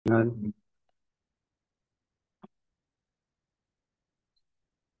嗯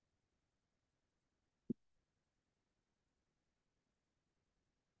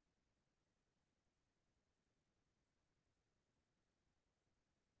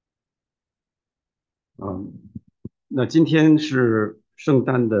嗯，那今天是圣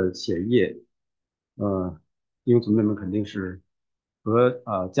诞的前夜，弟兄姊妹们肯定是和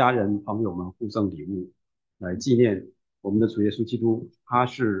家人朋友们互赠礼物，来纪念我们的主耶稣基督，他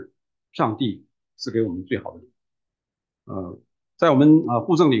是上帝赐给我们最好的礼物。在我们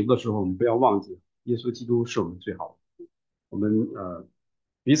互赠礼物的时候，我们不要忘记耶稣基督是我们最好的。我们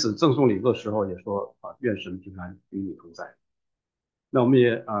彼此赠送礼物的时候也说愿神平安与你同在。那我们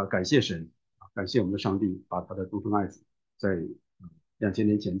也感谢神，感谢我们的上帝，把他的独生爱子在2000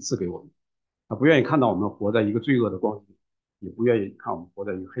年前赐给我们。他不愿意看到我们活在一个罪恶的光景，也不愿意看我们活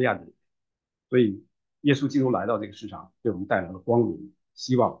在一个黑暗的里面。所以，耶稣基督来到这个世上，给我们带来了光明、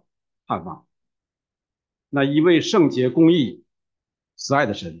希望、盼望。那一位圣洁、公义、慈爱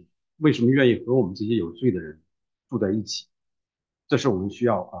的神，为什么愿意和我们这些有罪的人住在一起？这是我们需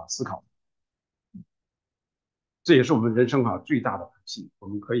要思考的。这也是我们人生最大的福气，我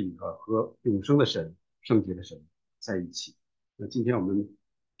们可以和永生的神、圣洁的神在一起。那今天我们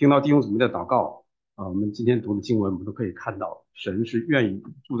听到弟兄姊妹的祷告我们今天读的经文，我们都可以看到，神是愿意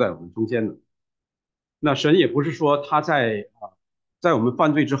住在我们中间的。那神也不是说他在我们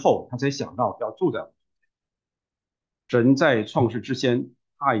犯罪之后，他才想到要住在我们。神在创世之前，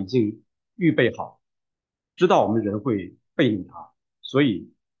他已经预备好，知道我们人会背逆他，所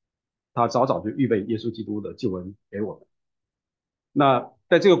以他早早就预备耶稣基督的救恩给我们。那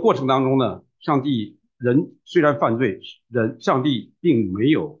在这个过程当中呢，人虽然犯罪，上帝并没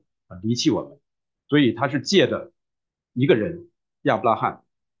有离弃我们，所以他是借着一个人亚伯拉罕，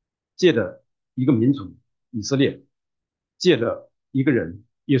借着一个民族以色列，借着一个人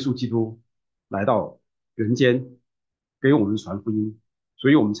耶稣基督来到人间，给我们传福音，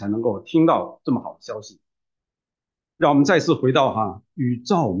所以我们才能够听到这么好的消息。让我们再次回到与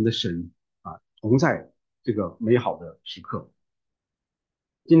造我们的神同在这个美好的时刻。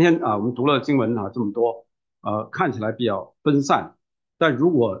今天我们读了经文这么多，看起来比较分散，但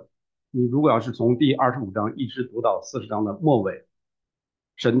如果要是从第25章一直读到40章的末尾，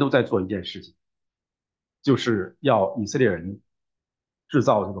神都在做一件事情，就是要以色列人制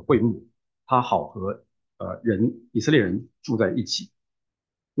造这个会幕，他好和以色列人住在一起。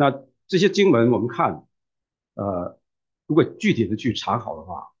那这些经文我们看，呃，如果具体的去查考的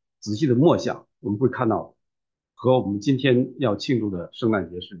话，仔细的默想，我们会看到和我们今天要庆祝的圣诞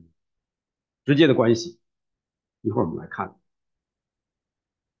节是直接的关系。一会儿我们来看。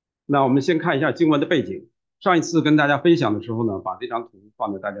那我们先看一下经文的背景。上一次跟大家分享的时候呢，把这张图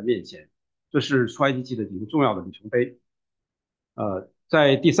放在大家面前，这是出埃及记的几个重要的里程碑。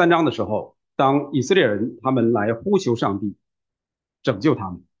在第3章的时候，当以色列人他们来呼求上帝拯救他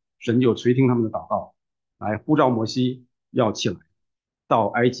们，神就垂听他们的祷告，来呼召摩西要起来到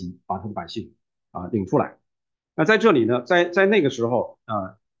埃及把他的百姓领出来。那在这里呢，在那个时候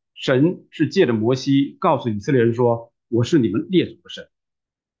神是借着摩西告诉以色列人说：“我是你们列祖的神。”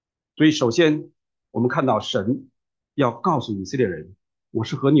所以首先我们看到神要告诉以色列人，我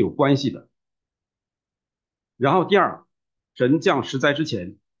是和你有关系的。然后第二，神降十灾之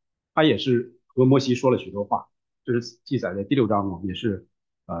前，他也是和摩西说了许多话，这是记载在第6章也是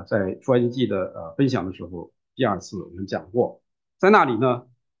在出埃及记的分享的时候，第2次我们讲过。在那里呢，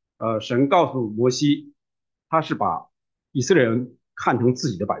神告诉摩西，他是把以色列人看成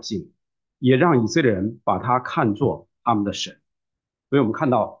自己的百姓，也让以色列人把他看作他们的神。所以我们看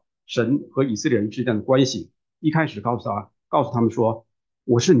到神和以色列人之间的关系，一开始告诉他们说，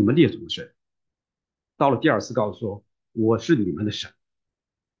我是你们列祖的神。到了第2次告诉说，我是你们的神，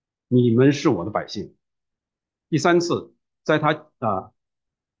你们是我的百姓。第3次，在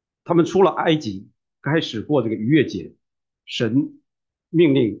他们出了埃及，开始过这个逾越节，神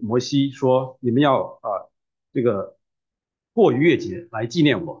命令摩西说，你们要这个过逾越节来纪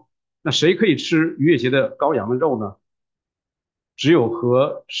念我。那谁可以吃逾越节的羔羊的肉呢？只有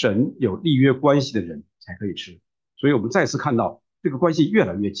和神有立约关系的人才可以吃。所以我们再次看到这个关系越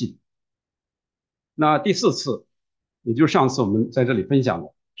来越近。那第4次，也就是上次我们在这里分享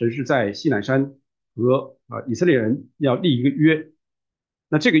的，神是在西乃山和以色列人要立一个约。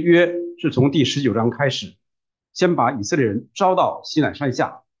那这个约是从第19章开始，先把以色列人招到西乃山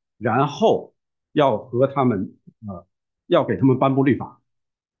下，然后要和他们要给他们颁布律法。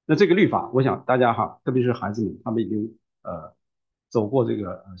那这个律法，我想大家特别是孩子们，他们已经走过这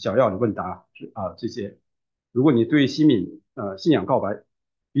个小要理问答这些。如果你对信仰告白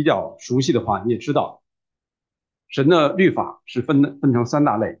比较熟悉的话，你也知道神的律法是分成三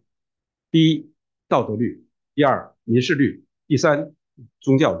大类：第一，道德律；第二，民事律；第三，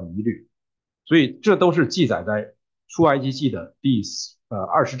宗教礼仪律。所以这都是记载在出埃及记的第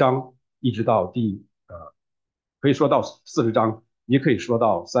20章，一直到可以说到40章，也可以说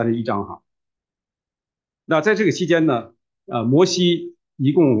到31章哈。那在这个期间呢，摩西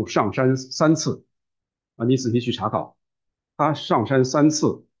一共上山3次啊，你仔细去查考，他上山3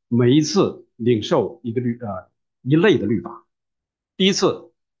次，每一次领受一类的律法。第一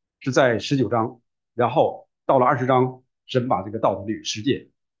次是在19章，然后到了20章，神把这个道德律10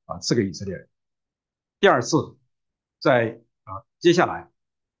诫赐给以色列人。第二次接下来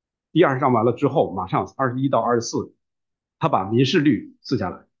第20章完了之后，马上21到24，他把民事律赐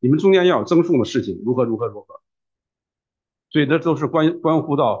下来，你们中间要有增送的事情，如何如何如何。所以这都是关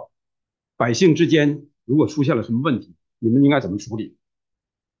乎到百姓之间如果出现了什么问题，你们应该怎么处理。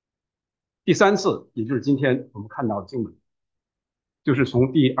第三次，也就是今天我们看到的经文，就是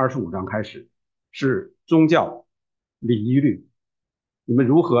从第25章开始，是宗教礼仪律，你们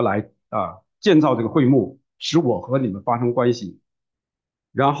如何来建造这个会幕，使我和你们发生关系，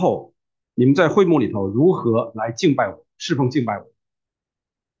然后你们在会幕里头如何来敬拜我，侍奉敬拜我，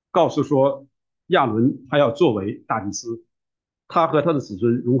告诉说亚伦他要作为大祭司，他和他的子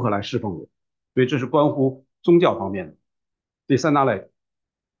孙如何来侍奉我，所以这是关乎宗教方面的。第三大类，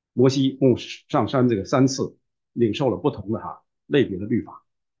摩西共上山这个3次，领受了不同的类别的律法。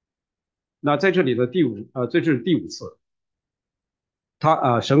那在这里的这是第5次，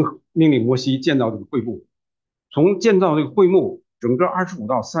神命令摩西建造这个会幕，从建造这个会幕，整个25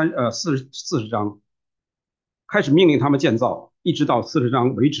到40章开始命令他们建造，一直到40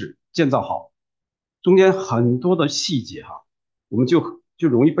章为止建造好，中间很多的细节我们就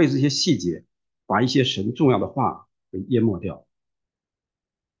容易被这些细节把一些神重要的话给淹没掉。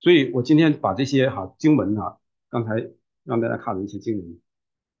所以我今天把这些经文刚才让大家看的一些经文，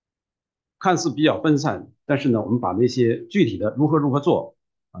看似比较分散，但是呢，我们把那些具体的如何做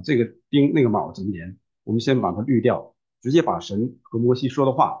这个钉那个卯怎么连，我们先把它滤掉，直接把神和摩西说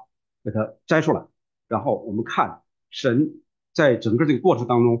的话给它摘出来，然后我们看神在整个这个过程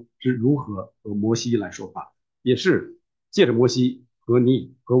当中是如何和摩西来说话，也是借着摩西和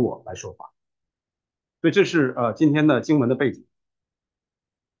你和我来说话。所以这是今天的经文的背景。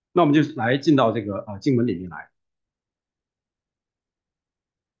那我们就来进到这个经文里面来。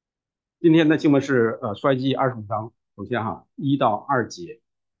今天的经文是出埃及记25章，首先1到2节。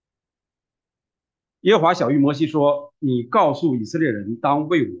耶和华晓谕摩西说：“你告诉以色列人，当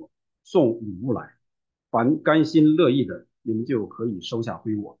为我送礼物来，凡甘心乐意的，你们就可以收下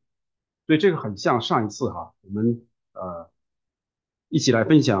归我。”所以这个很像上一次我们一起来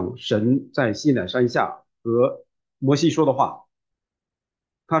分享神在西乃山下和摩西说的话。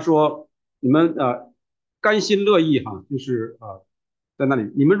他说：“你们甘心乐意就是在那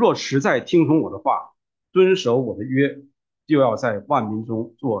里，你们若实在听从我的话，遵守我的约，就要在万民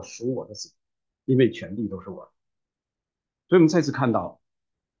中做属我的子，因为全地都是我的。”所以我们再次看到，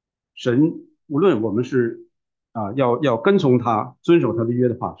神无论我们是要跟从他，遵守他的约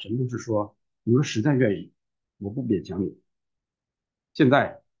的话，神都是说，你们实在愿意，我不勉强你。现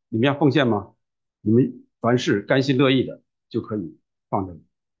在你们要奉献吗？你们凡是甘心乐意的，就可以放这里。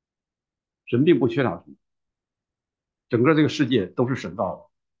神并不缺少什么，整个这个世界都是神造的，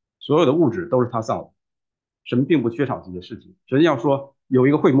所有的物质都是他造的，神并不缺少这些事情。神要说有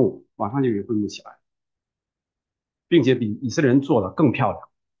一个会幕，马上就有一个会幕起来，并且比以色列人做的更漂亮，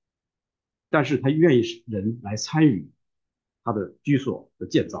但是他愿意人来参与他的居所的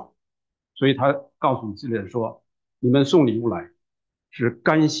建造，所以他告诉以色列人说：“你们送礼物来是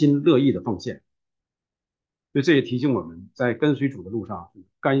甘心乐意的奉献。”所以这也提醒我们在跟随主的路上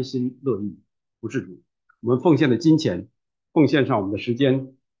甘心乐意，不是主。我们奉献的金钱，奉献上我们的时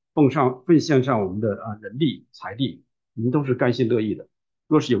间，奉献上我们的人力财力，我们都是甘心乐意的。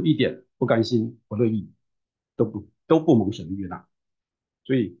若是有一点不甘心不乐意，都不蒙神的悦纳。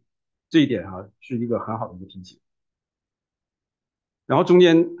所以这一点是一个很好的一个提醒。然后中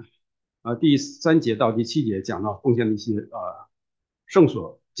间第3节到第7节讲到奉献的一些圣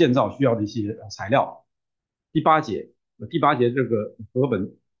所建造需要的一些材料。第八节这个和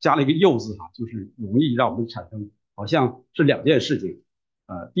本加了一个又字就是容易让我们产生好像是2件事情。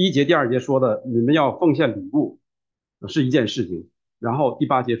第1节第2节说的你们要奉献礼物是一件事情，然后第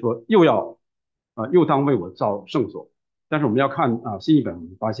8节说又当为我造圣所。但是我们要看新译本，我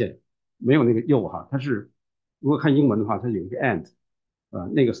们发现没有那个又它是如果看英文的话，它有一个 and，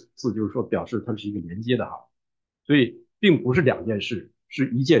那个字就是说表示它是一个连接的所以并不是2件事，是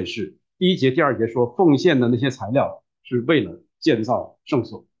一件事。第1节第2节说奉献的那些材料是为了建造圣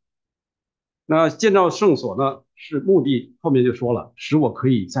所。那建造圣所呢，是目的，后面就说了，使我可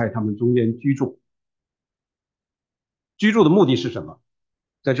以在他们中间居住。居住的目的是什么？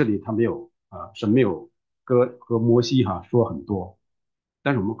在这里他没有神没有和摩西说很多，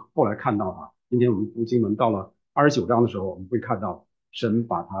但是我们后来看到今天我们读经文到了29章的时候，我们会看到神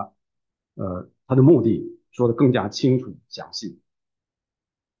把他的目的说得更加清楚详细。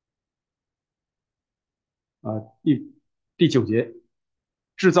第九节，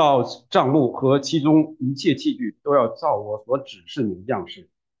制造帐幕和其中一切器具都要照我所指示你的样式。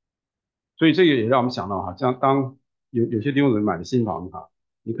所以这个也让我们想到像当有些弟兄姊妹买了新房子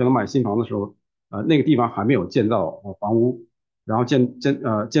你可能买新房的时候，那个地方还没有建造房屋，然后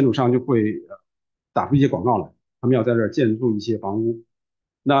建筑商就会打出一些广告来，他们要在这儿建筑一些房屋。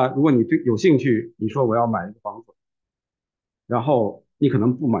那如果你有兴趣，你说我要买一个房子，然后你可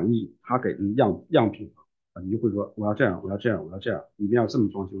能不满意他给的样品你就会说我要这样，我要这样，我要这样，里面要这么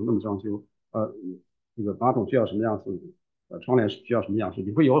装修，那么装修，这个马桶需要什么样子，窗帘需要什么样式，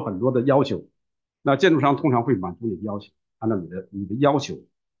你会有很多的要求。那建筑商通常会满足你的要求，按照你的要求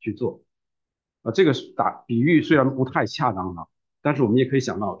去做。这个比喻虽然不太恰当但是我们也可以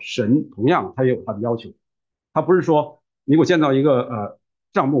想到，神同样他也有他的要求，他不是说你给我建造一个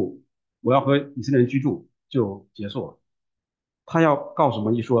帐幕，我要和以色列人居住就结束了。他要告诉我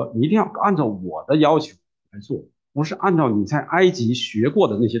们说，你一定要按照我的要求来做，不是按照你在埃及学过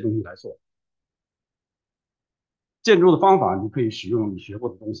的那些东西来做。建筑的方法你可以使用你学过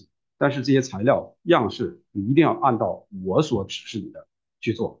的东西，但是这些材料样式你一定要按照我所指示你的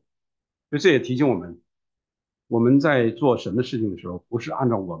去做。所以这也提醒我们，我们在做神的事情的时候，不是按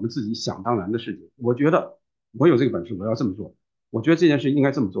照我们自己想当然的事情。我觉得我有这个本事，我要这么做。我觉得这件事应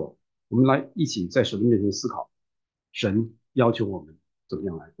该这么做。我们来一起在神的面前思考，神要求我们怎么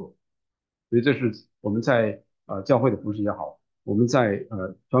样来做。所以这是我们在教会的服饰也好，我们在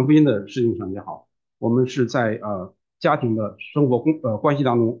传福音的事情上也好，我们是在家庭的生活关系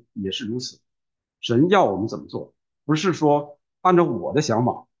当中也是如此。神要我们怎么做，不是说按照我的想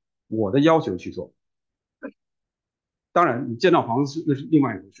法、我的要求去做。当然，你建造房子那是另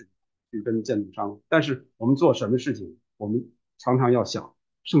外一回事，去跟建筑商。但是我们做什么事情，我们常常要想，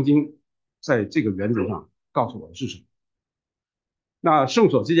圣经在这个原则上告诉我的是什么。那圣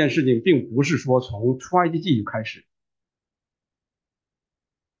所这件事情，并不是说从出埃及记就开始，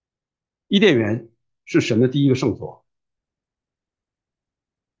伊甸园是神的第一个圣所，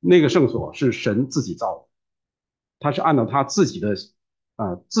那个圣所是神自己造的，他是按照他自己的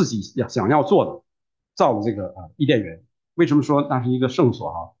自己想要做的造的这个伊甸园。为什么说那是一个圣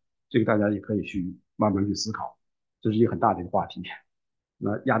所这个大家也可以去慢慢去思考，这是一个很大的一个话题。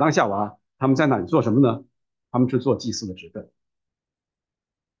那亚当夏娃他们在那里做什么呢？他们是做祭司的职分。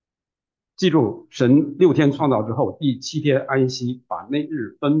记住，神6天创造之后，第7天安息，把那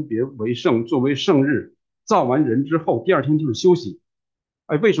日分别为圣，作为圣日。造完人之后，第2天就是休息。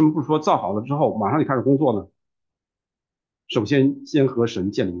为什么不说造好了之后马上就开始工作呢？首先和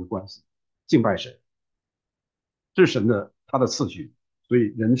神建立一个关系，敬拜神，这是神的他的次序，所以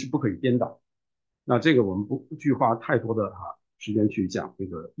人是不可以颠倒。那这个我们不去花太多的时间去讲这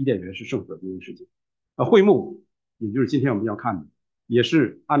个伊甸园是圣所这件事情。会幕，也就是今天我们要看的，也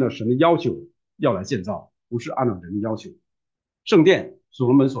是按照神的要求要来建造，不是按照人的要求。圣殿，所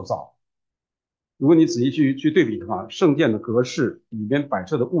罗门所造。如果你仔细去对比的话，圣殿的格式里边摆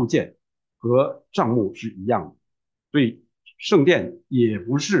设的物件和帐幕是一样的，所以圣殿也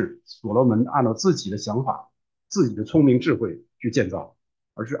不是所罗门按照自己的想法、自己的聪明智慧去建造，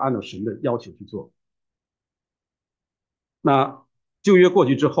而是按照神的要求去做。那旧约过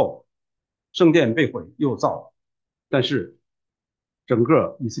去之后，圣殿被毁又造，但是整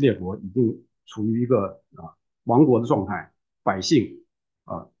个以色列国已经处于一个亡国的状态，百姓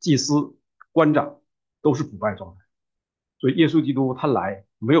祭司、官长都是腐败状态。所以耶稣基督他来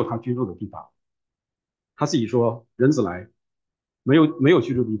没有他居住的地方，他自己说人子来没有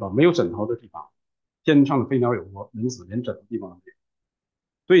居住的地方，没有枕头的地方，天上的飞鸟有窝，人子连枕头的地方都没有。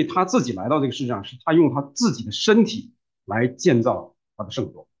所以他自己来到这个世上，是他用他自己的身体来建造他的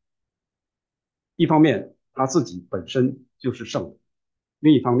圣所。一方面他自己本身就是圣的，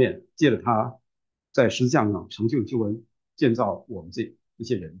另一方面借着他在十字架上成就救恩，建造我们这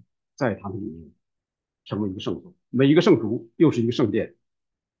些人在他的里面成为一个圣所，每一个圣徒又是一个圣殿。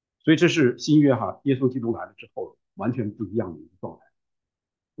所以这是新约耶稣基督来了之后完全不一样的一个状态。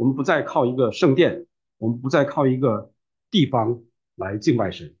我们不再靠一个圣殿，我们不再靠一个地方来敬拜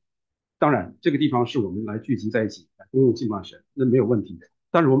神。当然，这个地方是我们来聚集在一起来公共敬拜神，那没有问题。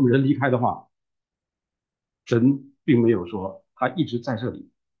但是我们人离开的话，神并没有说他一直在这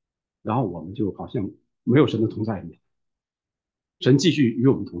里，然后我们就好像没有神的同在一样。神继续与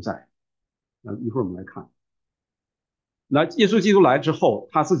我们同在。那一会儿我们来看。那耶稣基督来之后，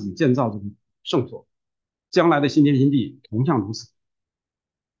他自己建造这个圣所，将来的新天新地同样如此，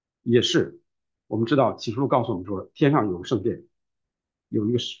也是我们知道启示录告诉我们说，天上有个圣殿，有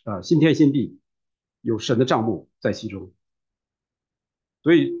一个新天新地，有神的帐幕在其中。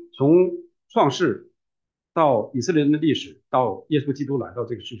所以从创世到以色列人的历史，到耶稣基督来到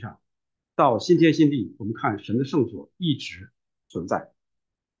这个世上，到新天新地，我们看神的圣所一直存在，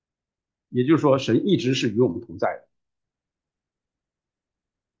也就是说，神一直是与我们同在的。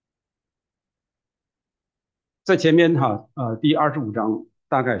在前面第25章，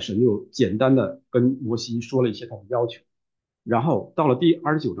大概神又简单的跟摩西说了一些他的要求，然后到了第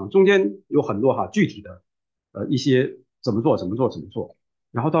29章，中间有很多具体的一些怎么做怎么做怎么做，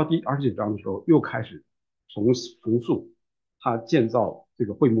然后到第29章的时候又开始重塑他建造这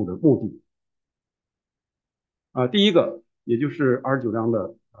个会幕的目的。第一个也就是29章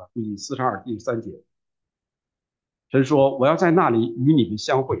的第42、第3节，神说我要在那里与你们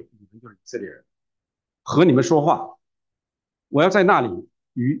相会，你们就是以色列人，和你们说话，我要在那里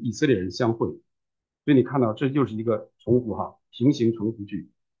与以色列人相会。所以你看到这就是一个重复平行重复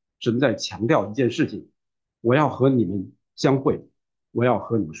句，神在强调一件事情，我要和你们相会，我要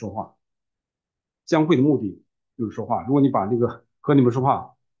和你们说话。相会的目的就是说话。如果你把那个和你们说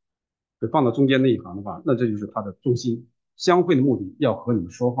话给放到中间那一行的话，那这就是它的中心。相会的目的要和你们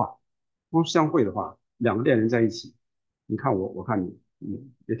说话。光相会的话，两个恋人在一起，你看我，我看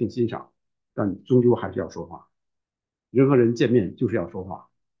你，也挺欣赏，但终究还是要说话。人和人见面就是要说话，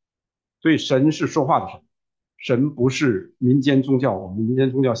所以神是说话的神，神不是民间宗教，我们民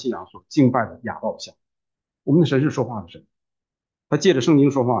间宗教信仰所敬拜的哑巴偶像。我们的神是说话的神，他借着圣经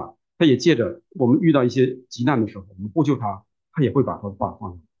说话，他也借着我们遇到一些急难的时候，我们呼救他，他也会把他的话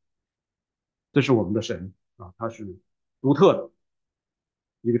放上。这是我们的神他是独特的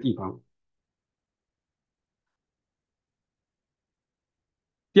一个地方。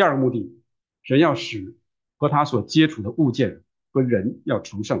第二个目的，神要使和他所接触的物件和人要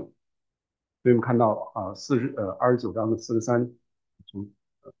成圣。所以我们看到29章的43，从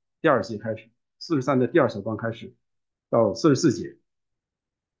第2节开始，43的第2小段开始，到44节，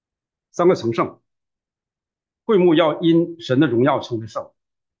三个成圣。会幕要因神的荣耀成为圣，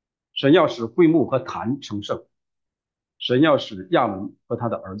神要使会幕和坛成圣，神要使亚伦和他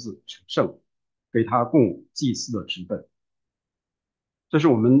的儿子成圣，给他供祭司的职分。这是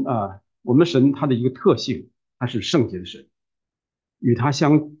我们神他的一个特性，他是圣洁的神，与他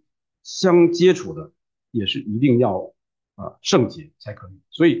相接触的也是一定要圣洁才可以。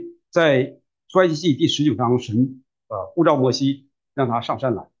所以在出埃及记第19章，神呼召摩西让他上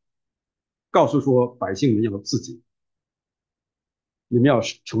山来，告诉说百姓们要自己，你们要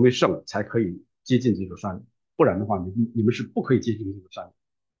成为圣才可以接近这座山，不然的话你们是不可以接近这座山，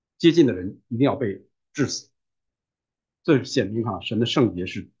接近的人一定要被致死。这显明神的圣洁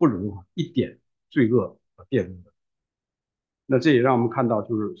是不容一点罪恶和玷污的。那这也让我们看到，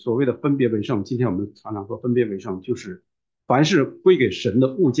就是所谓的分别为圣。今天我们常常说分别为圣，就是凡是归给神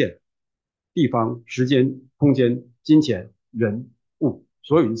的物件、地方、时间、空间、金钱、人、物，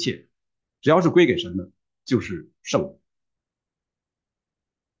所有一切，只要是归给神的，就是圣的。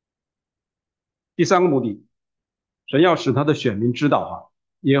第三个目的，神要使他的选民知道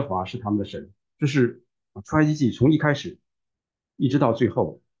耶和华是他们的神。这是出埃及记从一开始一直到最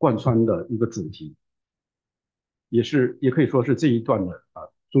后贯穿的一个主题。也可以说是这一段的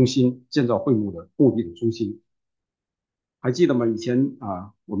中心，建造会幕的目的的中心。还记得吗？以前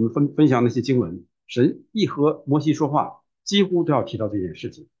我们分享那些经文，神一和摩西说话，几乎都要提到这件事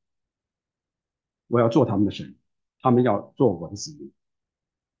情。我要做他们的神，他们要做我的子民。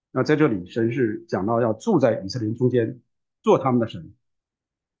那在这里，神是讲到要住在以色列人中间，做他们的神，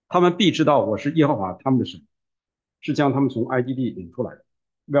他们必知道我是耶和华他们的神，是将他们从埃及地领出来的。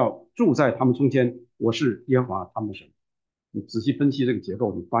要住在他们中间，我是耶和华他们的神。你仔细分析这个结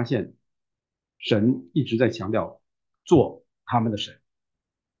构，你发现神一直在强调做他们的神，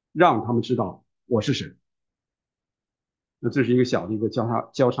让他们知道我是神。那这是一个小的一个交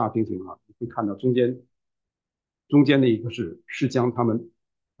叉平行你会看到中间的一个是将他们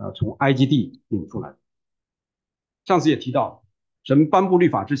从埃及地领出来。上次也提到，神颁布律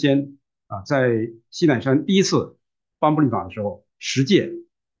法之前在西乃山第一次颁布律法的时候，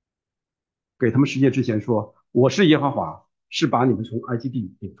给他们十诫之前说，我是耶和华，是把你们从埃及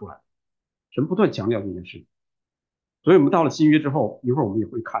地领出来。神不断强调这件事。所以我们到了新约之后，一会儿我们也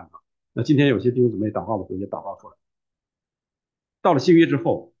会看那今天有些弟兄姊妹祷告的时候也祷告出来。到了新约之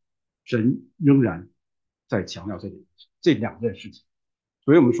后，神仍然在强调这两件事情。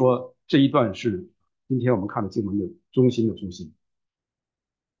所以我们说这一段是今天我们看的经文的中心的中心。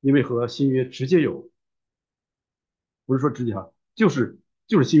因为和新约直接有，不是说直接哈，就是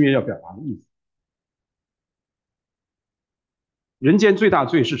新约要表达的意思。人间最大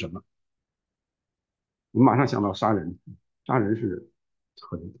罪是什么？我们马上想到杀人，杀人是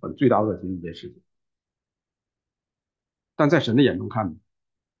很罪大恶极的一件事情。但在神的眼中看，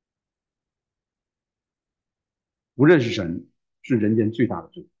不认识神是人间最大的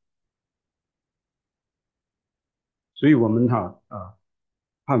罪。所以我们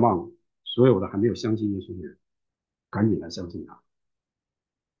盼望所有的还没有相信耶稣的人，赶紧来相信他，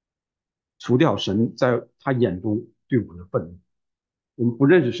除掉神在他眼中对我们的愤怒。我们不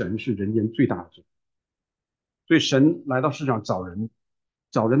认识神是人间最大的罪。所以神来到世上找人，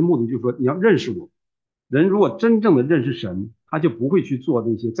找人的目的就是说你要认识我。人如果真正的认识神，他就不会去做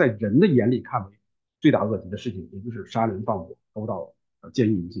那些在人的眼里看为罪大恶极的事情，也就是杀人放火、偷盗、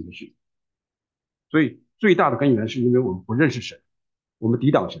奸淫这些事情。所以最大的根源是因为我们不认识神，我们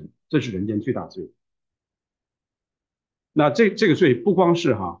抵挡神，这是人间最大的罪。那这个罪不光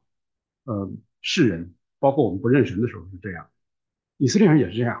是世人，包括我们不认神的时候是这样，以色列人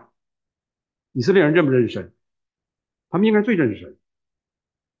也是这样。以色列人认不认识神？他们应该最认识神。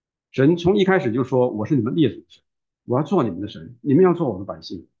神从一开始就说：“我是你们列祖的神，我要做你们的神，你们要做我的百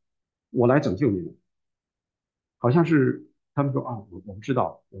姓，我来拯救你们。”好像是他们说啊，我们知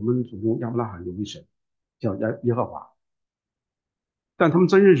道，我们祖宗亚伯拉罕有一神叫耶和华，但他们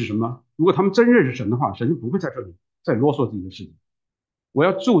真认识神吗？如果他们真认识神的话，神就不会在这里再啰嗦自己的事情。我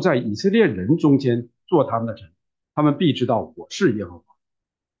要住在以色列人中间，做他们的神，他们必知道我是耶和华。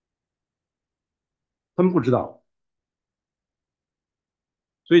他们不知道，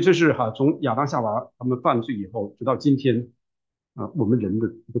所以这是从亚当夏娃他们犯罪以后，直到今天我们人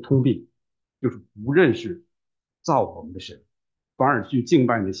的一个通病，就是不认识造我们的神，反而去敬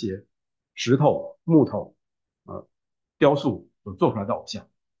拜那些石头、木头、雕塑所做出来的偶像，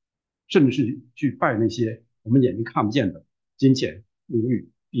甚至是去拜那些我们眼睛看不见的金钱、名誉、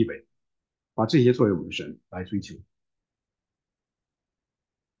地位，把这些作为我们的神来追求。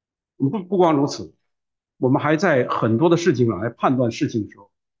不光如此，我们还在很多的事情上来判断事情的时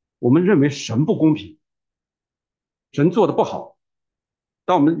候，我们认为神不公平，神做的不好。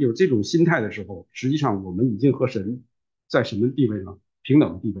当我们有这种心态的时候，实际上我们已经和神在神的地位上平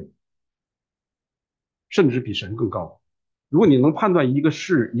等的地位，甚至比神更高。如果你能判断一个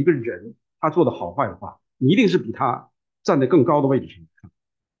事、一个人他做的好坏的话，你一定是比他站在更高的位置上看。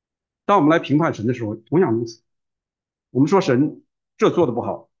当我们来评判神的时候，同样如此。我们说神这做的不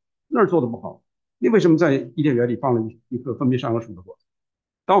好，那儿做的不好，你为什么在伊甸园里放了一棵分别善恶树的果子？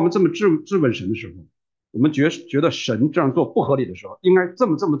当我们这么质问神的时候，我们觉得神这样做不合理的时候，应该这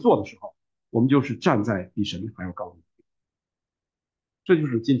么做的时候，我们就是站在比神还要高的。这就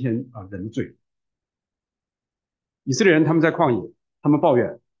是今天人的罪。以色列人他们在旷野，他们抱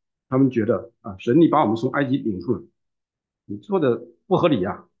怨，他们觉得神你把我们从埃及领出来，你做的不合理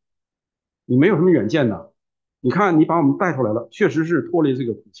呀，你没有什么远见的。你看你把我们带出来了，确实是脱离这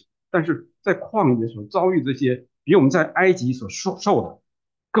个苦情，但是在旷野所遭遇这些比我们在埃及所受的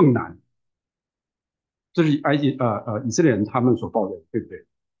更难。这是以色列人他们所抱怨的，对不对？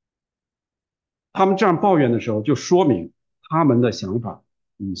他们这样抱怨的时候，就说明他们的想法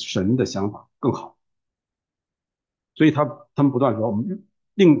比神的想法更好，所以他们不断说，我们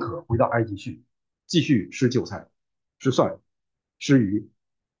宁可回到埃及去，继续吃韭菜、吃蒜、吃鱼。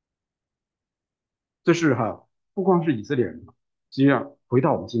这是不光是以色列人，实际上回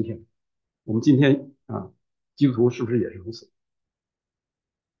到我们今天，我们今天基督徒是不是也是如此？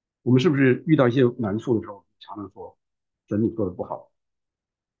我们是不是遇到一些难处的时候，常常说神你做的不好，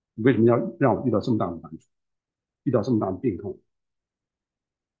你为什么要让我遇到这么大的难处，遇到这么大的病痛？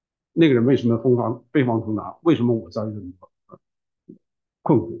那个人为什么飞黄腾达？为什么我遭遇这么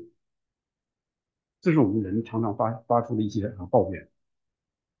困苦？这是我们人常常发出的一些抱怨。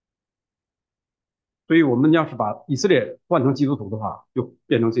所以，我们要是把以色列换成基督徒的话，就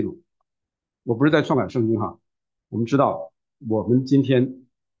变成这种。我不是在篡改圣经我们知道，我们今天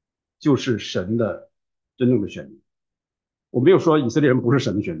就是神的真正的选民。我没有说以色列人不是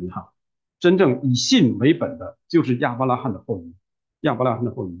神的选民真正以信为本的就是亚伯拉罕的后裔，亚伯拉罕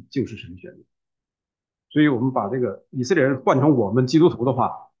的后裔就是神的选民。所以我们把这个以色列人换成我们基督徒的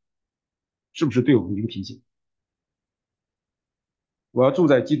话，是不是对我们一个提醒？我要住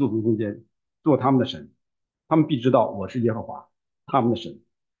在基督徒中间，做他们的神，他们必知道我是耶和华，他们的神，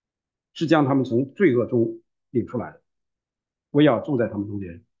是将他们从罪恶中领出来的。我也要住在他们中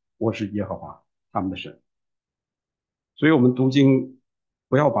间，我是耶和华，他们的神。所以我们读经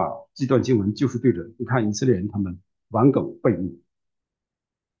不要把这段经文就是对着，你看以色列人他们顽梗悖逆，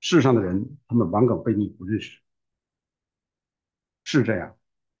世上的人他们顽梗悖逆不认识，是这样。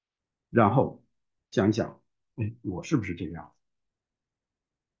然后想一想，哎，我是不是这个样子？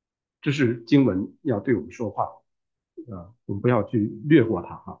这是经文要对我们说话，我们不要去略过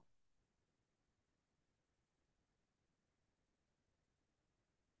它哈。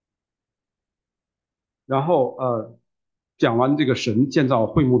然后讲完这个神建造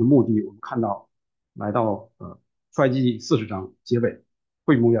会幕的目的，我们看到来到出埃及记40章结尾，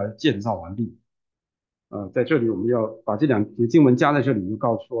会幕要建造完毕。在这里我们要把这两节经文加在这里，就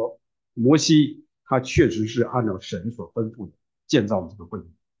告诉说，摩西他确实是按照神所吩咐的建造了这个会幕，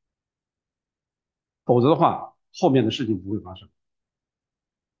否则的话，后面的事情不会发生。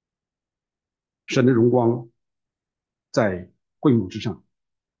神的荣光在会幕之上，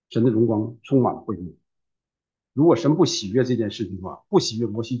神的荣光充满了会幕。如果神不喜悦这件事情的话，不喜悦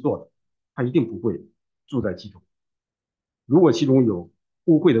摩西做的，他一定不会住在其中。如果其中有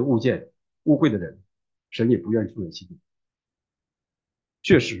污秽的物件、污秽的人，神也不愿意住在其中。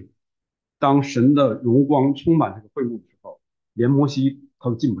确实，当神的荣光充满这个会幕的时候，连摩西他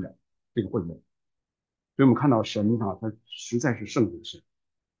都进不了这个会幕。所以我们看到神啊，他实在是圣洁的神。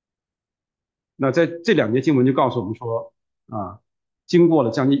那在这两节经文就告诉我们说，经过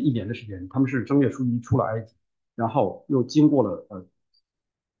了将近1年的时间，他们是正月初一出了埃及，然后又经过了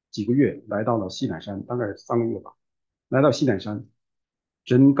几个月，来到了西乃山，大概3个月吧。来到西乃山，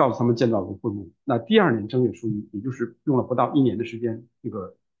神告诉他们建造一个会幕。那第二年正月初一，也就是用了不到1年的时间，这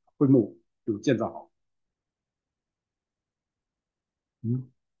个会幕就建造好。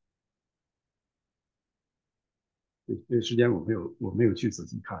嗯，这个时间我没有去仔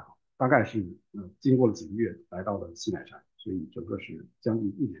细看啊，大概是经过了几个月来到了西乃山，所以整个是将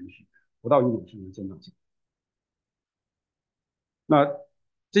近1年的时间，不到1年时间建造起来。那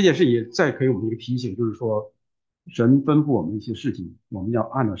这件事也再给我们一个提醒，就是说，神吩咐我们一些事情，我们要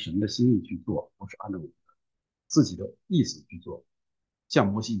按照神的心意去做，不是按照自己的意思去做，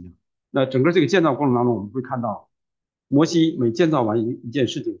像摩西一样。那整个这个建造过程当中，我们会看到，摩西每建造完一件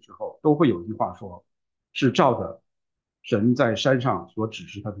事情之后，都会有一句话说，是照着神在山上所指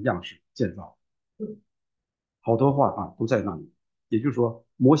示他的样式建造。好多话啊都在那里。也就是说，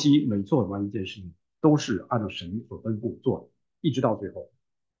摩西每做完一件事情，都是按照神所吩咐做的，一直到最后。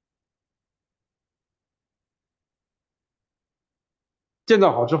建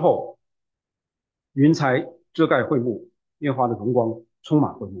造好之后，云彩遮盖会幕，耶和华的荣光充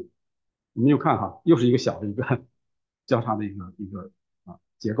满会幕。我们又看哈，又是一个小的一个交叉的一个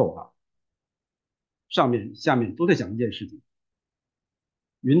结构哈，上面下面都在讲一件事情，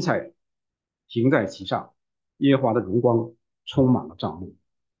云彩停在其上，耶和华的荣光充满了帐幕。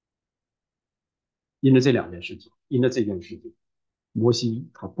因着这两件事情，因着这件事情，摩西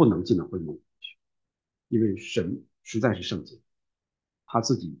他不能进到会幕去，因为神实在是圣洁，他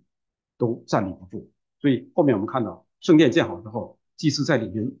自己都站立不住。所以后面我们看到圣殿建好之后，祭司在里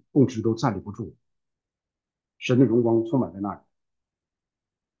面供职都站立不住，神的荣光充满在那里。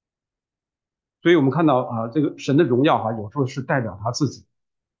所以我们看到这个神的荣耀有时候是代表他自己。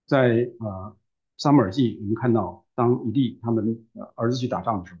在撒母耳记，我们看到当以利他们儿子去打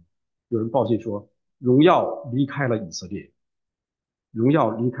仗的时候，有人报信说荣耀离开了以色列，荣耀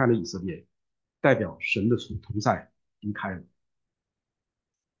离开了以色列，代表神的同在离开了。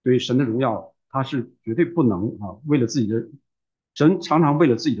所以神的荣耀，他是绝对不能为了自己的，神常常为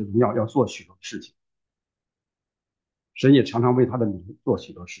了自己的荣耀要做许多事情，神也常常为他的名做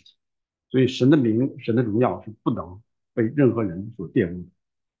许多事情。所以神的名、神的荣耀是不能被任何人所玷污的。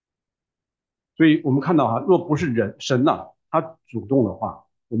所以我们看到若不是人神他主动的话，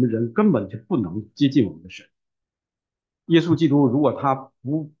我们人根本就不能接近我们的神。耶稣基督如果他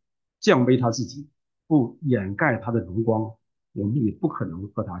不降卑他自己，不掩盖他的荣光，我们也不可能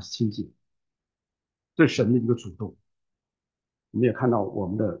和他亲近。这是神的一个主动。我们也看到我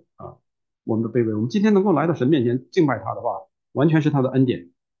们的卑微。我们今天能够来到神面前敬拜他的话，完全是他的恩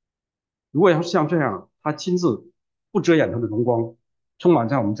典。如果要是像这样，他亲自不遮掩他的荣光，充满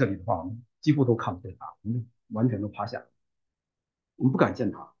在我们这里的话，我们几乎都看不见他，我们完全都趴下，我们不敢见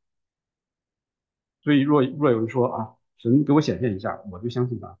他。所以若有人说神给我显现一下，我就相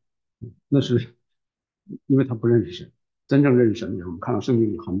信他，那是因为他不认识神。真正认识神的人，我们看到圣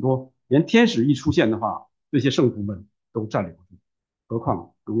经里很多，连天使一出现的话，这些圣徒们都站立不住，何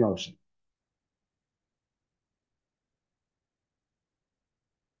况荣耀的神。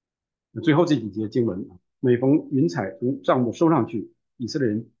最后这几节经文每逢云彩从帐幕收上去，以色列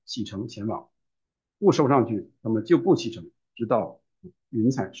人启程前往；不收上去，那么就不启程，直到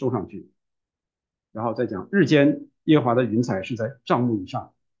云彩收上去。然后再讲日间耶和华的云彩是在帐幕以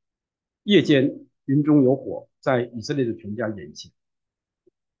上，夜间云中有火，在以色列的全家眼前，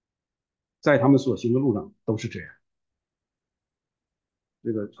在他们所行的路上都是这样。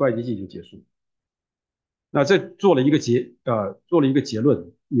这个出埃及记就结束。那这做了一个结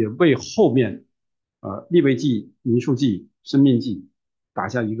论，也为后面利未记、民数记、申命记打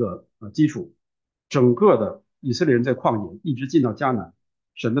下一个基础。整个的以色列人在旷野一直进到迦南，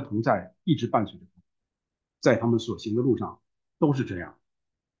神的同在一直伴随着他们，在他们所行的路上都是这样。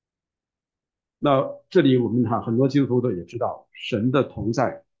那这里我们看很多基督徒的也知道，神的同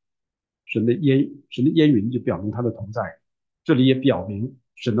在，神的烟云就表明他的同在，这里也表明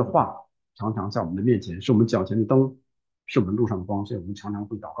神的话常常在我们的面前，是我们脚前的灯，是我们路上的光，所以我们常常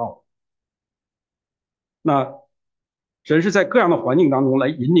会祷告。那神是在各样的环境当中来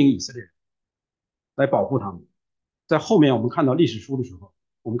引领以色列人，来保护他们。在后面我们看到历史书的时候，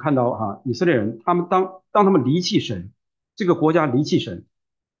我们看到以色列人他们当他们离弃神，这个国家离弃神，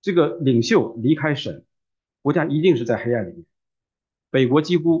这个领袖离开神，国家一定是在黑暗里面。北国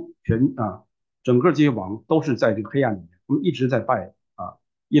几乎整个这些王都是在这个黑暗里面，他们一直在拜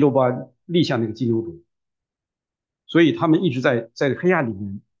耶罗波安立下那个金牛犊，所以他们一直在黑暗里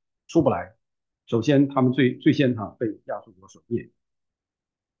面出不来。首先，他们最先被亚述国所灭。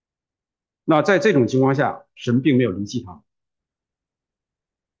那在这种情况下，神并没有离弃他们，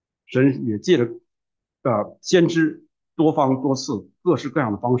神也借着先知多方多次各式各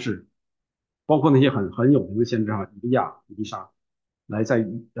样的方式，包括那些很有名的先知以利亚、以利沙，来在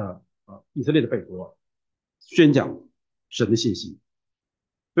以色列的北国宣讲神的信息。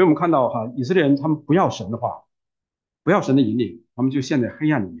所以我们看到以色列人他们不要神的话，不要神的引领，他们就陷在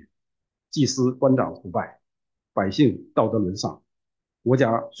黑暗里面，祭司官长腐败，百姓道德沦丧，国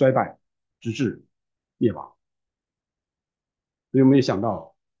家衰败，直至灭亡。所以我们也想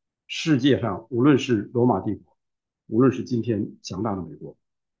到，世界上无论是罗马帝国，无论是今天强大的美国，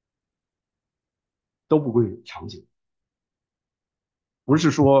都不会长久。不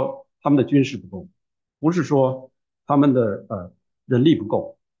是说他们的军事不够，不是说他们的人力不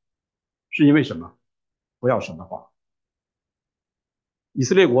够，是因为什么？不要神的话。以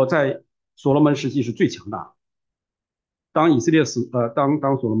色列国在所罗门时期是最强大。当以色列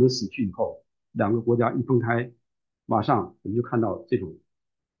当所罗门死去以后，两个国家一分开，马上我们就看到这种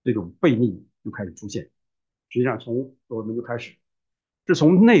悖逆就开始出现。实际上从所罗门就开始，是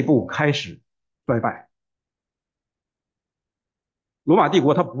从内部开始衰败。罗马帝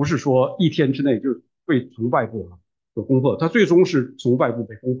国它不是说一天之内就被从外部所攻破，它最终是从外部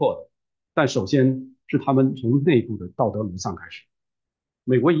被攻破的。但首先是他们从内部的道德沦丧开始。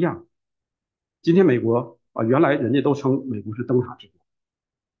美国一样，今天美国原来人家都称美国是灯塔之国，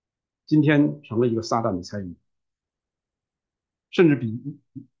今天成了一个撒旦的猜疑，甚至比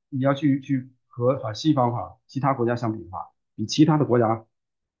你要去和西方其他国家相比的话，比其他的国家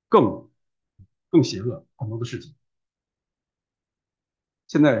更更邪恶很多的事情。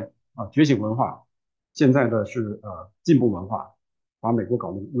现在觉醒文化，现在的是进步文化，把美国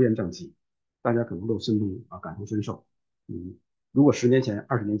搞得乌烟瘴气，大家可能都深度感同身受。如果10年前、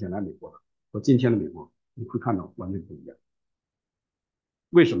20年前来美国的和今天的美国，你会看到完全不一样。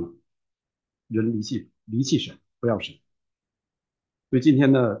为什么？人离弃神，不要神。所以今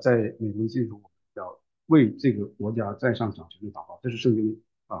天呢，在美国的基督徒要为这个国家在上掌权的祷告，这是圣经里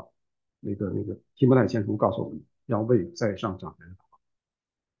那个提摩太前书告诉我们，要为在上掌权的祷告，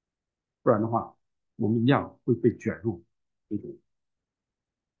不然的话，我们一样会被卷入这种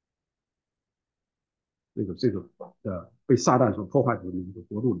这个被撒旦所破坏的一个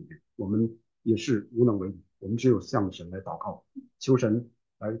国度里面，我们也是无能为力，我们只有向神来祷告，求神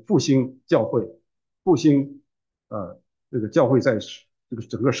来复兴教会，复兴这个教会在这个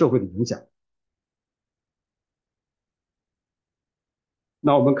整个社会的影响。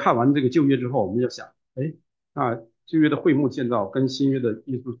那我们看完这个旧约之后，我们就想，哎，那旧约的会幕建造跟新约的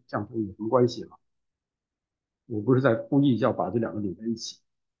耶稣降生有什么关系呢？我不是在故意要把这两个拧在一起。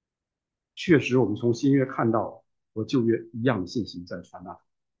确实，我们从新约看到和旧约一样的信息在传达。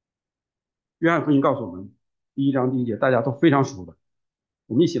约翰福音告诉我们，第1章第1节大家都非常熟的，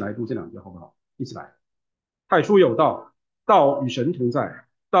我们一起来读这2节好不好？一起来。太初有道，道与神同在，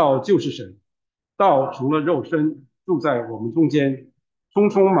道就是神，道成了肉身，住在我们中间，充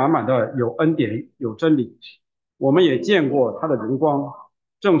充满满的有恩典，有真理。我们也见过他的荣光，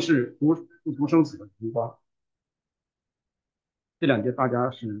正是独生子的荣光。这2节大家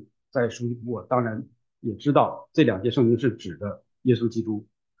是在熟悉过，当然也知道这2节圣经是指的耶稣基督，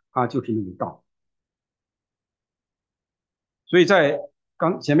他就是那个道。所以在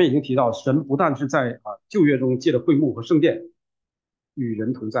前面已经提到，神不但是在旧约中借着会幕和圣殿与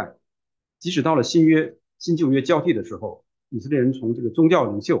人同在，即使到了新旧约交替的时候，以色列人从这个宗教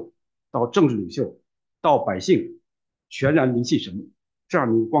领袖到政治领袖到百姓全然离弃神这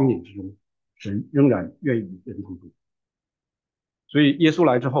样的一个光景之中，神仍然愿意与人同住。所以耶稣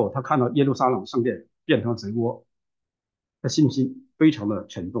来之后，他看到耶路撒冷圣殿变成贼窝，他信心非常的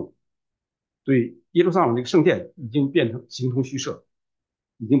沉重。所以耶路撒冷这个圣殿已经变成形同虚设，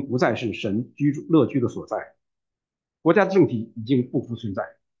已经不再是神居住乐居的所在。国家的政体已经不复存在，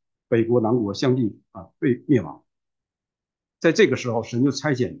北国南国相继被灭亡。在这个时候，神就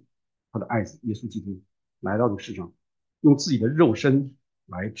差遣他的爱子耶稣基督来到这个世上，用自己的肉身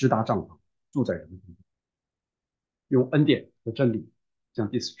来支搭帐篷，住在人们中间，用恩典和真理，像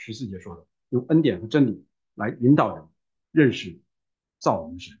第14节说的，用恩典和真理来引导人认识造我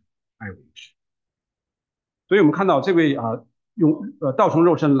们的神，爱我们的神。所以我们看到这位用道成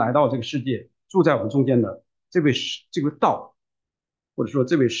肉身来到这个世界，住在我们中间的这位道，或者说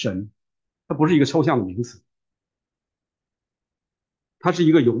这位神，它不是一个抽象的名词，它是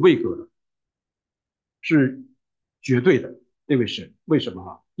一个有位格的，是绝对的那位神。为什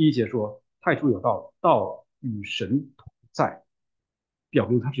么第一节说太初有道，道与神同在，表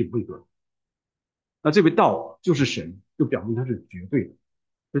明它是有位格的。那这位道就是神，就表明它是绝对的。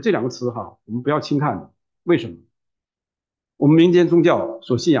所以这两个词我们不要轻看的。为什么？我们民间宗教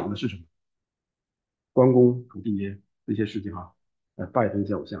所信仰的是什么？关公、土地爷这些事情拜这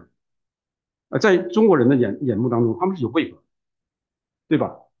些偶像。在中国人的眼目当中，他们是有位格，对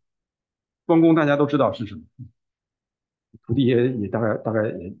吧？关公大家都知道是什么，土地爷也大概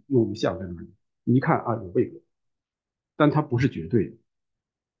也用像在那里，你一看有位格，但它不是绝对的。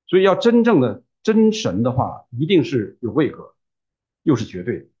所以要真正的真神的话，一定是有位格，又是绝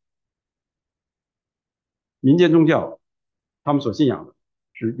对的。民间宗教他们所信仰的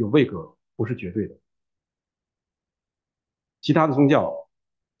是有位格，不是绝对的。其他的宗教，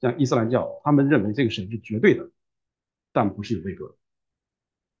像伊斯兰教，他们认为这个神是绝对的，但不是有位格。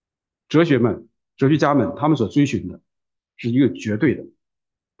哲学家们，他们所追寻的是一个绝对的，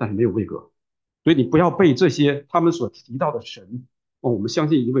但是没有位格。所以你不要被这些他们所提到的神，我们相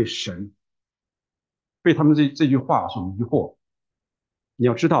信一位神，被他们这句话所迷惑。你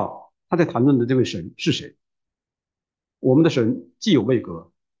要知道他在谈论的这位神是谁。我们的神既有位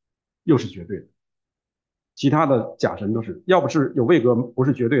格，又是绝对的。其他的假神都是，要不是有位格不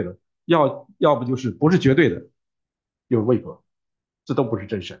是绝对的，要不就是不是绝对的有位格，这都不是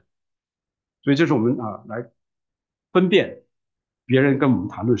真神。所以这是我们来分辨别人跟我们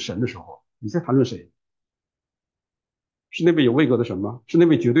谈论神的时候，你在谈论谁？是那位有位格的神吗？是那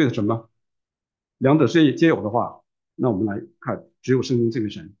位绝对的神吗？两者皆有的话，那我们来看，只有圣经这位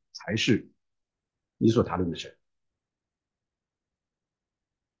神才是你所谈论的神。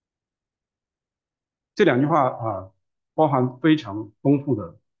这两句话包含非常丰富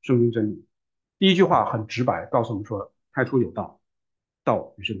的圣经真理。第一句话很直白，告诉我们说，太初有道，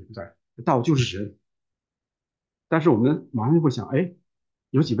道与神同在，道就是神。但是我们马上就会想，哎，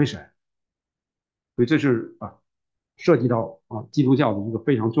有几位神？所以这是涉及到基督教的一个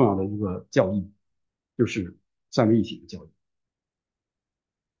非常重要的一个教义，就是三位一体的教义。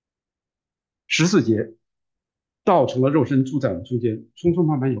14节，道成了肉身住在我们中间，充充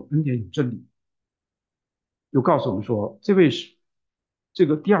满满有恩典有真理，又告诉我们说，这位是这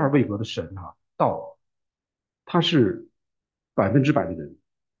个第二位格的神道，他是100%的人，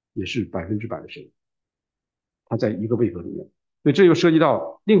也是100%的神，他在一个位格里面。所以这又涉及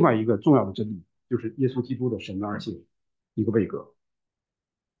到另外一个重要的真理，就是耶稣基督的神的二性，一个位格。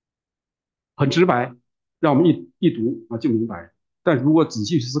很直白，让我们一读就明白。但如果仔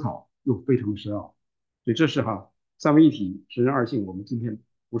细去思考，又非常的深奥。所以这是三位一体、神人二性，我们今天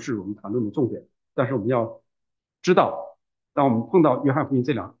不是我们谈论的重点。但是我们要知道，当我们碰到约翰福音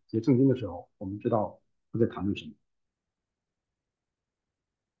这两节圣经的时候，我们知道他在谈论什么。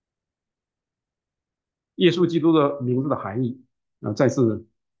耶稣基督的名字的含义再次，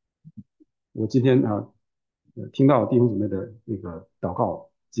我今天听到弟兄姊妹的那个祷告，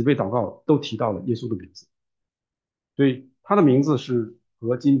几位祷告都提到了耶稣的名字。所以他的名字是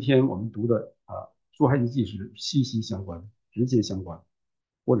和今天我们读的出埃及记是息息相关、直接相关，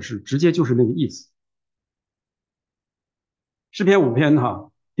或者是直接就是那个意思。诗篇5篇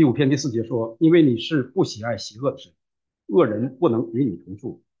第5篇第4节说：“因为你是不喜爱邪恶的神，恶人不能与你同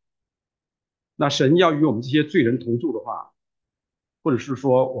住。”那神要与我们这些罪人同住的话，或者是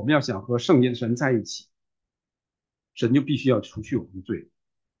说我们要想和圣洁的神在一起，神就必须要除去我们的罪。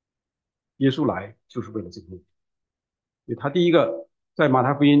耶稣来就是为了这个目的。所以他第一个在马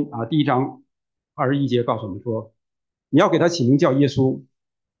太福音第1章21节告诉我们说，你要给他起名叫耶稣，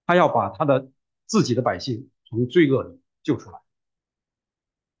他要把他的自己的百姓从罪恶里救出来。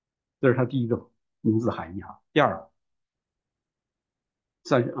这是他第一个名字的含义第二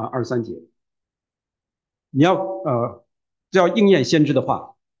23节，你要这要应验先知的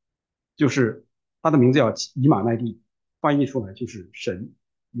话，就是他的名字叫以马内利，翻译出来就是神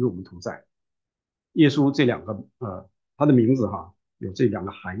与我们同在。耶稣这两个他的名字有这两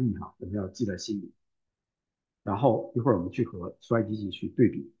个含义我们要记在心里。然后一会儿我们去和出埃及记去对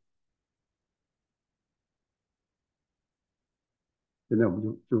比。现在我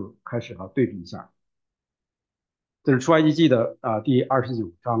们就开始对比一下。这是出埃及记的第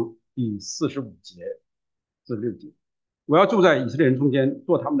29章第45节46节。我要住在以色列人中间，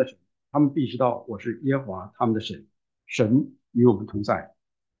做他们的神，他们必知道我是耶和华他们的神，神与我们同在。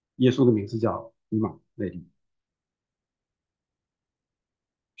耶稣的名字叫以马内利。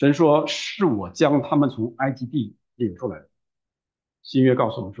神说：是我将他们从埃及地领出来的。新约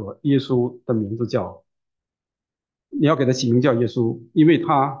告诉我们说，耶稣的名字叫，你要给他起名叫耶稣，因为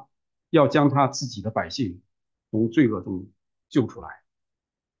他要将他自己的百姓从罪恶中救出来。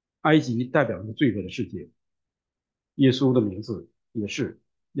埃及代表着罪恶的世界，耶稣的名字也是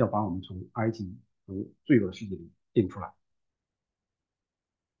要把我们从埃及从罪恶的世界里领出来。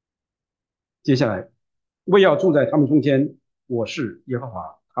接下来，我要住在他们中间，我是耶和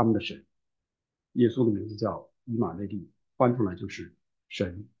华他们的神。耶稣的名字叫以马内利，翻出来就是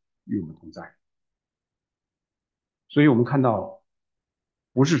神与我们同在。所以我们看到，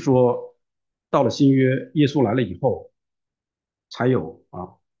不是说到了新约，耶稣来了以后，才有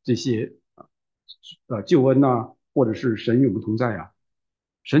这些救恩或者是神与我们同在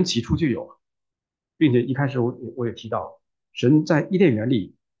神起初就有，并且一开始我也提到，神在伊甸园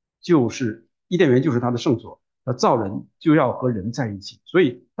里伊甸园就是他的圣所，他造人就要和人在一起。所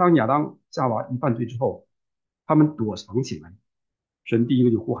以当亚当夏娃一犯罪之后，他们躲藏起来，神第一个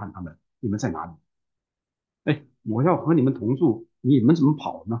就呼喊他们：你们在哪里？哎，我要和你们同住，你们怎么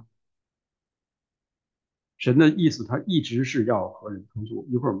跑了呢？神的意思，他一直是要和人同住。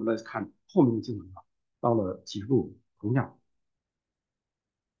一会儿我们再看后面的经文到了启示录同样，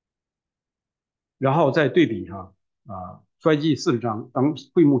然后再对比出埃及记40章，当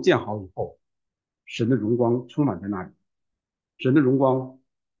会幕建好以后，神的荣光充满在那里。神的荣光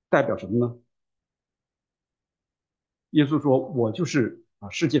代表什么呢？耶稣说：我就是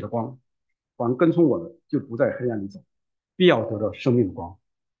世界的光，凡跟从我的，就不在黑暗里走，必要得到生命的光。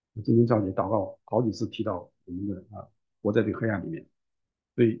我今天早上祷告好几次提到我们的活在这个黑暗里面。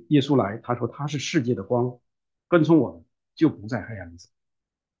所以耶稣来，他说他是世界的光，跟从我的就不在黑暗里走。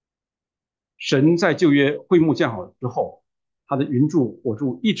神在旧约会幕建好之后，他的云柱火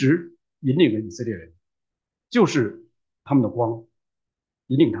柱一直引领着以色列人，就是他们的光，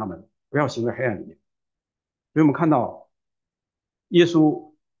引领他们不要行在黑暗里面。所以我们看到耶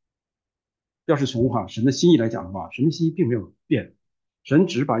稣要是从神的心意来讲的话，神的心意并没有变，神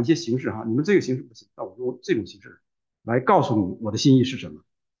只是把一些形式你们这个形式不行，那我用这种形式来告诉你我的心意是什么。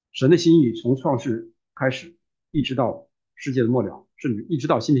神的心意从创世开始，一直到世界的末了，甚至一直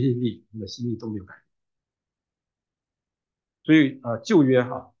到新天新地，你的心意都没有改变。所以旧约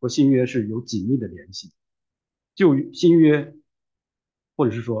和新约是有紧密的联系。新约或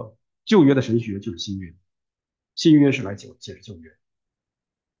者是说旧约的神学就是新约，新约是来解释旧约。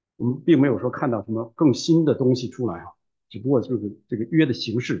我们并没有说看到什么更新的东西出来只不过就是这个约的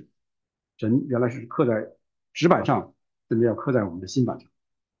形式，神原来是刻在纸板上，现在要刻在我们的心板上。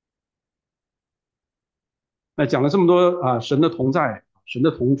那讲了这么多神的同在，神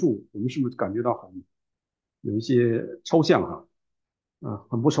的同住，我们是不是感觉到有一些抽象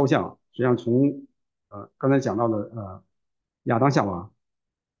很不抽象。实际上从刚才讲到的亚当夏娃，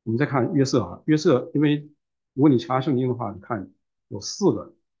我们再看约瑟约瑟，因为如果你查圣经的话，你看有4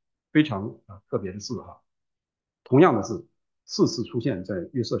个非常特别的字同样的字4次出现在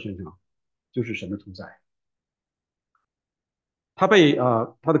约瑟身上，就是神的同在。他被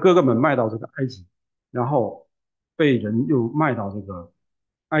他的哥哥们卖到这个埃及，然后被人又卖到这个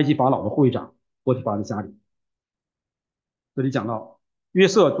埃及法老的会长波提乏的家里。这里讲到约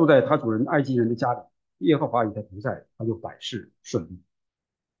瑟住在他主人埃及人的家里，耶和华与他同在，他就百事顺利。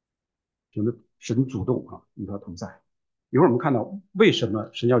神主动与他同在。一会儿我们看到为什么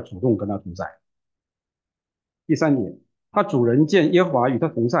神要主动跟他同在。第3点，他主人见耶和华与他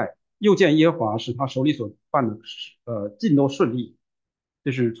同在，又见耶和华使他手里所办的尽都顺利。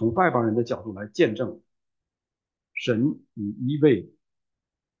这是从外邦人的角度来见证神与一位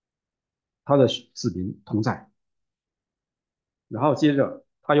他的子民同在。然后接着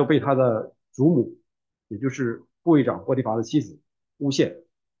他又被他的祖母，也就是护卫长波提乏的妻子诬陷，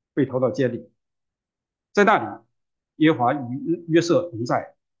被投到监里。在那里，耶和华与约瑟同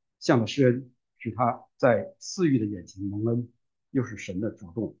在，向他施恩，使他在赐予的眼前蒙恩，又是神的主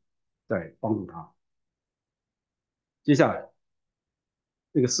动在帮助他。接下来，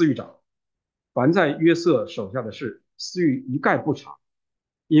这个司狱长，凡在约瑟手下的事，司狱一概不查，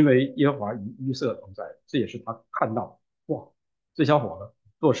因为耶和华与约瑟同在，这也是他看到哇，这小伙子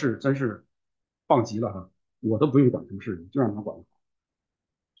做事真是棒极了哈，我都不用管什么事，就让他管。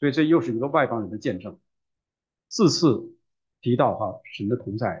所以这又是一个外邦人的见证，4次提到神的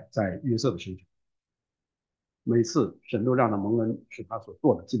同在在约瑟的身上，每次神都让他蒙恩，使他所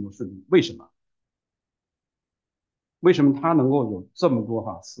做的尽都顺利。为什么？为什么他能够有这么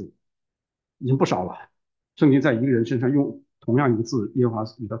多次？已经不少了。圣经在一个人身上用同样一个字，耶和华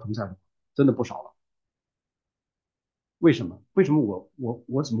与他同在，真的不少了。为什么？为什么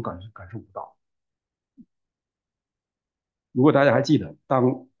我怎么感受不到？如果大家还记得，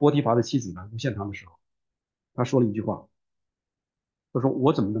当波提乏的妻子来诬陷他的时候，他说了一句话，他说：“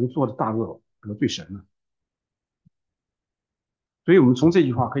我怎么能做的大恶得罪神呢？”所以，我们从这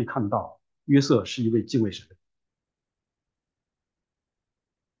句话可以看到，约瑟是一位敬畏神的人，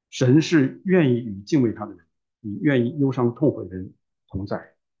神是愿意与敬畏他的人，与愿意忧伤痛悔的人同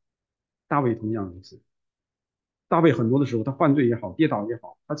在。大卫同样如此。大卫很多的时候，他犯罪也好，跌倒也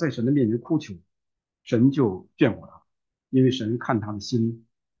好，他在神的面前哭求，神就眷顾他，因为神看他的心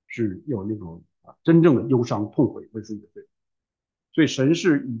是有那种真正的忧伤痛悔为自己的罪，所以神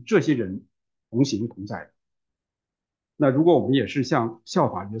是与这些人同行同在的。那如果我们也是像效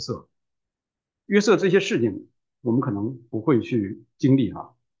法约瑟，约瑟这些事情我们可能不会去经历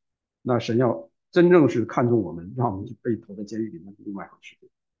那神要真正是看重我们，让我们去被投在监狱里面是另外一回事。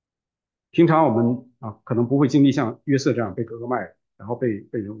平常我们可能不会经历像约瑟这样被哥哥卖，然后被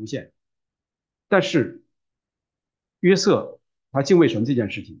人诬陷，但是约瑟他敬畏神这件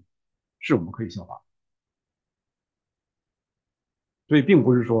事情是我们可以效法，所以并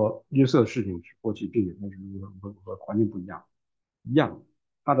不是说约瑟的事情是过去并且但是如何环境不一样，一样，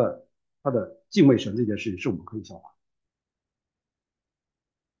他的敬畏神这件事情是我们可以效法。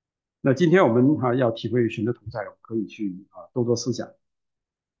那今天我们要体会神的同在，可以去多多思想，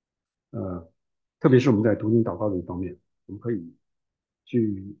特别是我们在读经祷告这一方面，我们可以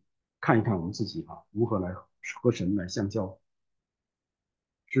去看一看我们自己如何来和神来相交，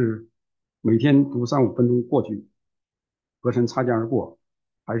是每天读3-5分钟过去和神擦肩而过，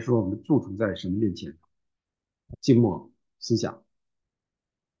还是说我们驻足在神的面前静默思想？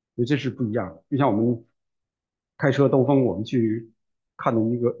所以这是不一样的。就像我们开车兜风，我们去看的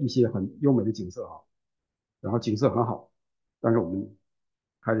一些很优美的景色然后景色很好，但是我们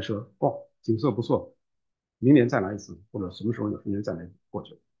开着车，景色不错，明年再来一次，或者什么时候有时间再来过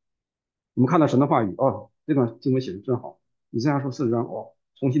去。我们看到神的话语，这段经文写的真好，以赛亚书40章，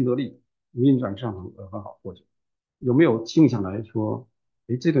重新得力，如鹰展翅上腾，很好过去。有没有静下来说，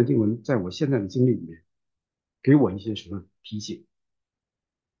这段经文在我现在的经历里面，给我一些什么提醒？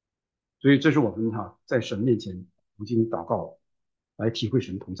所以这是我们在神面前读经祷告，来体会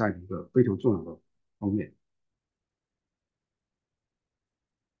神同在的一个非常重要的方面。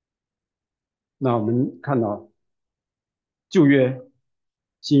那我们看到旧约、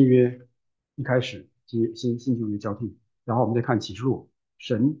新约一开始新旧约交替，然后我们再看启示录，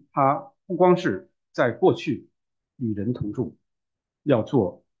神他不光是在过去与人同住，要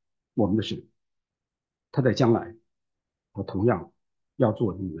做我们的神，他在将来他同样要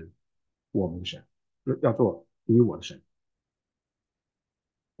做我们的神，要做你我的神。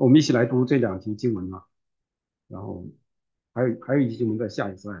我们一起来读这2节经文然后还有一节经文在下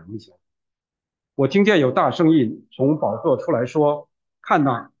一次我们一起来。我听见有大声音从宝座出来说：看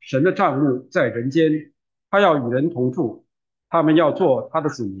哪，神的帐幕在人间，他要与人同住，他们要做他的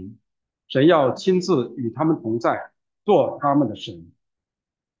子民，神要亲自与他们同在，做他们的神。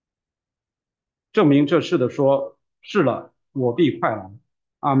证明这事的说：是了，我必快来。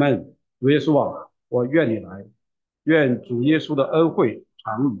阿门。主耶稣我愿你来，愿主耶稣的恩惠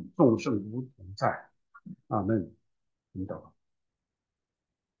常与众圣徒同在。阿门。领导，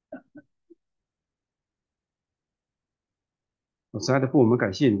亲爱的父，我们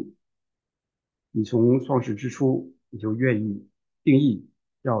感谢你，你从创世之初你就愿意定义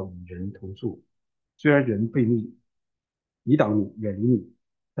要与人同住，虽然人背逆、抵挡你、远离你，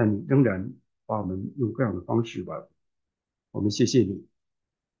但你仍然把我们用各样的方式吧。我们谢谢你，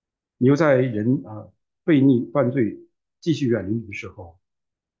你又在人背逆犯罪、继续远离你的时候，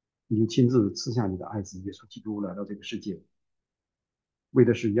你就亲自赐下你的爱子耶稣基督来到这个世界，为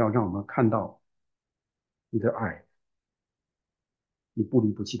的是要让我们看到你的爱，你不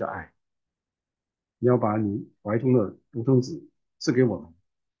离不弃的爱。你要把你怀中的独生子赐给我们，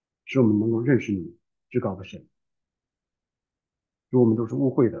使我们能够认识你至高的神。如果我们都是污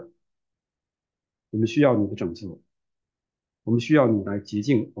秽的，我们需要你的拯救，我们需要你来洁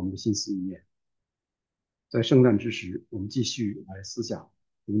净我们的心思意念。在圣诞之时，我们继续来思想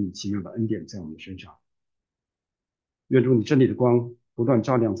有你奇妙的恩典在我们身上。愿主你真理的光不断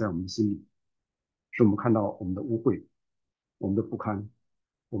照亮在我们的心里，使我们看到我们的污秽，我们的不堪，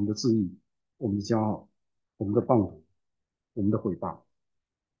我们的自义，我们的骄傲，我们的放逐，我们的毁谤。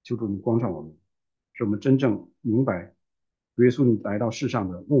求主你光照我们，使我们真正明白主耶稣你来到世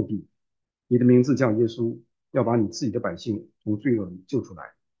上的目的。你的名字叫耶稣，要把你自己的百姓从罪恶里救出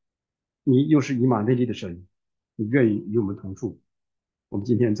来。你又是以马内利的神，你愿意与我们同住。我们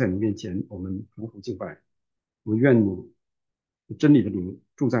今天在你面前，我们匍匐敬拜。我愿你真理的灵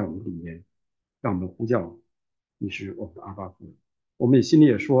住在我们里面，让我们呼叫你是我们的阿爸父。我们也心里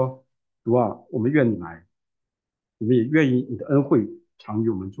也说，主啊，我们愿你来，我们也愿意你的恩惠常与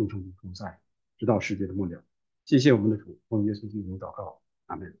我们众生同在，直到世界的末了。谢谢我们的主，奉耶稣基督祷告，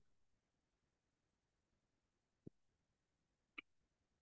阿门。